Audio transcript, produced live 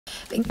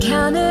Been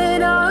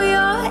counting all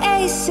your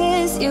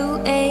aces,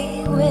 you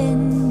ain't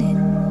winning.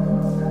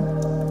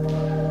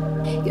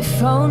 Your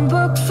phone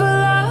book full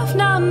of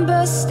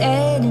numbers,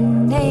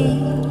 staring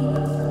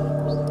names.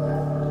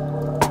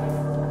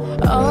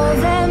 All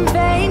them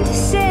vain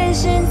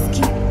decisions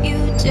keep you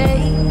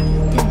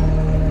jaded.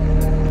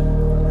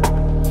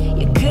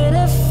 You could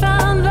have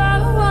found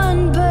the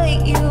one,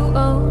 but you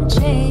won't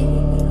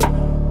change.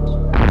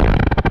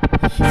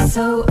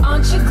 So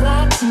aren't you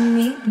glad to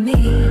meet me?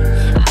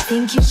 I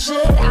think you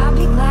should, I'll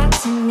be glad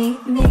to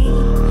meet me.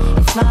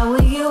 If I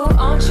were you,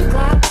 aren't you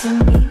glad to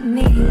meet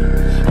me?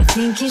 I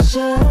think you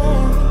should.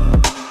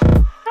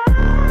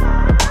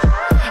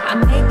 I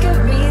make a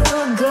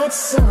real good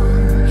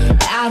song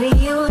out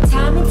of you,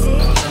 time and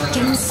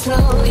ticking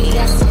slow.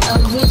 Yes,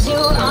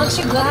 overdue, aren't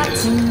you glad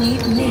to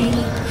meet me?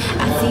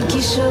 I think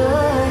you should.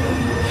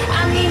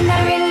 I mean, I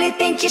really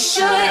think you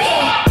should,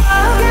 yeah.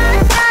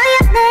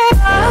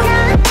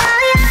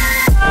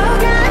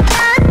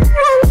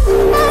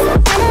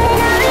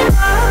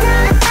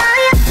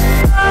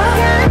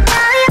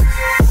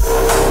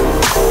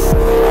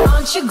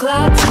 Aren't you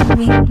glad to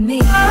meet me?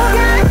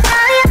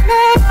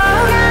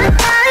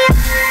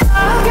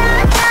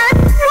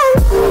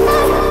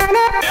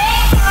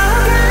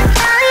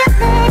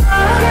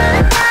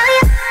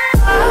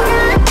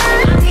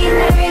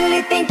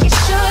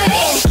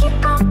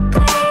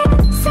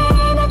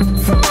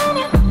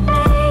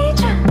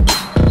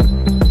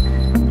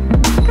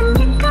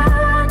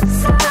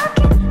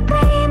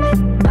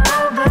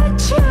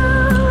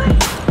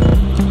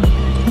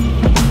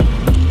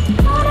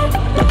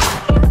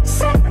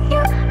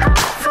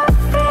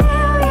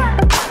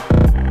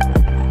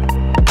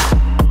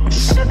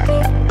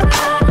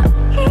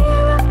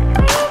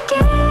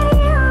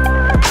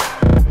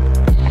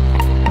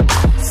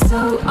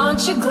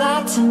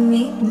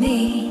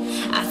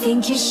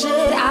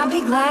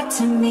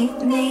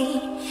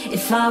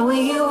 If I were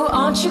you,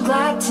 aren't you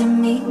glad to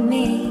meet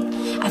me?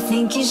 I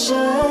think you should.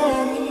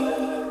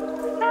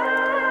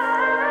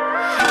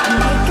 I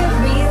make a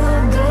real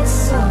good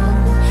song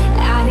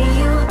out of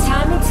you,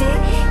 time and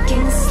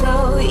ticking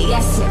slow.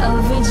 Yes, you're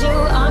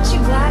overdue, aren't you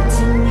glad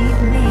to meet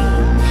me?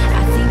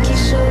 I think you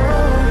should.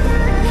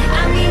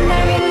 I mean, I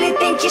really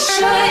think you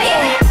should,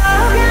 yeah.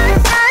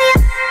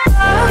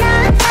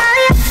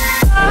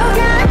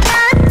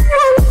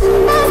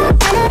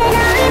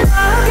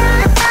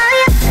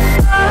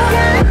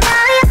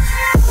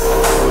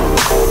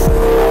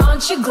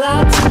 Aren't you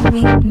glad to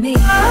meet me? I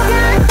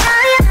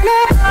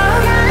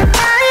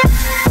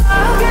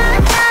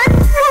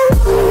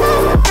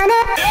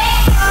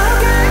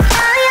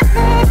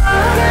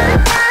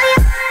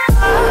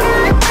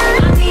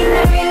mean, I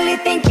really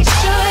think you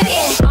should,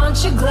 yeah. Aren't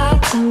you glad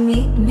to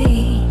meet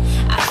me?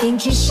 I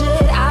think you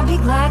should, I'll be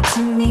glad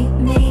to meet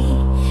me.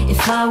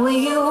 If I were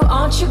you,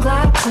 aren't you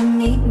glad to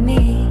meet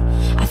me?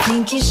 I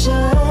think you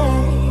should.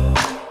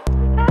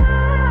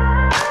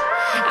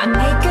 I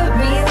make a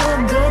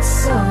real good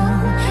song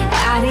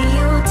out of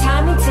you,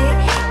 time and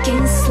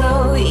ticking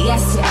slow.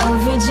 Yes, you're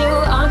overdue,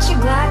 aren't you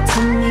glad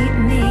to meet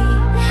me?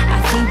 I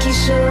think you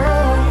should.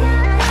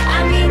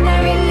 I mean, I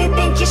really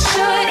think you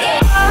should, yeah.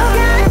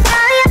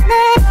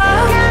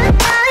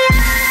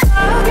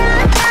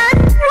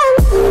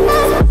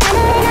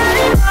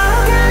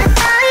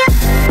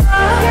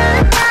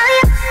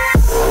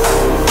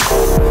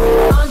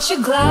 Aren't you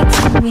glad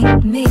to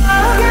meet me?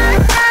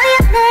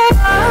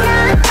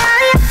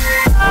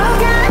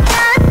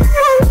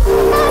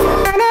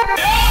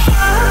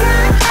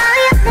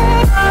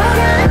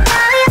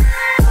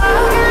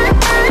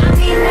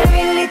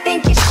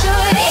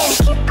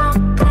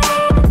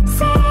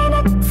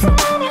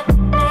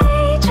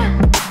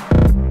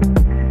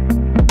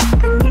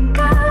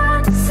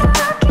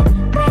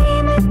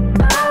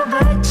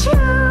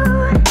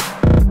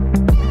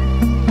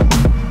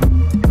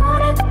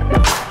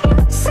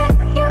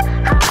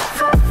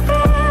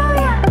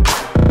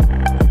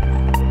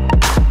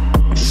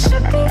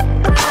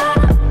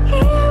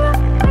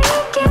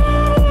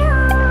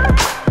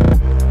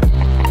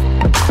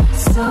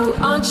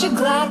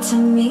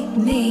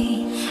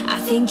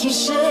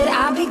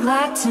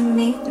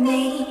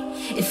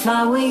 If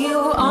I were you,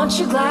 aren't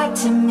you glad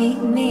to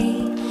meet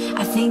me?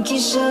 I think you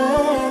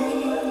should.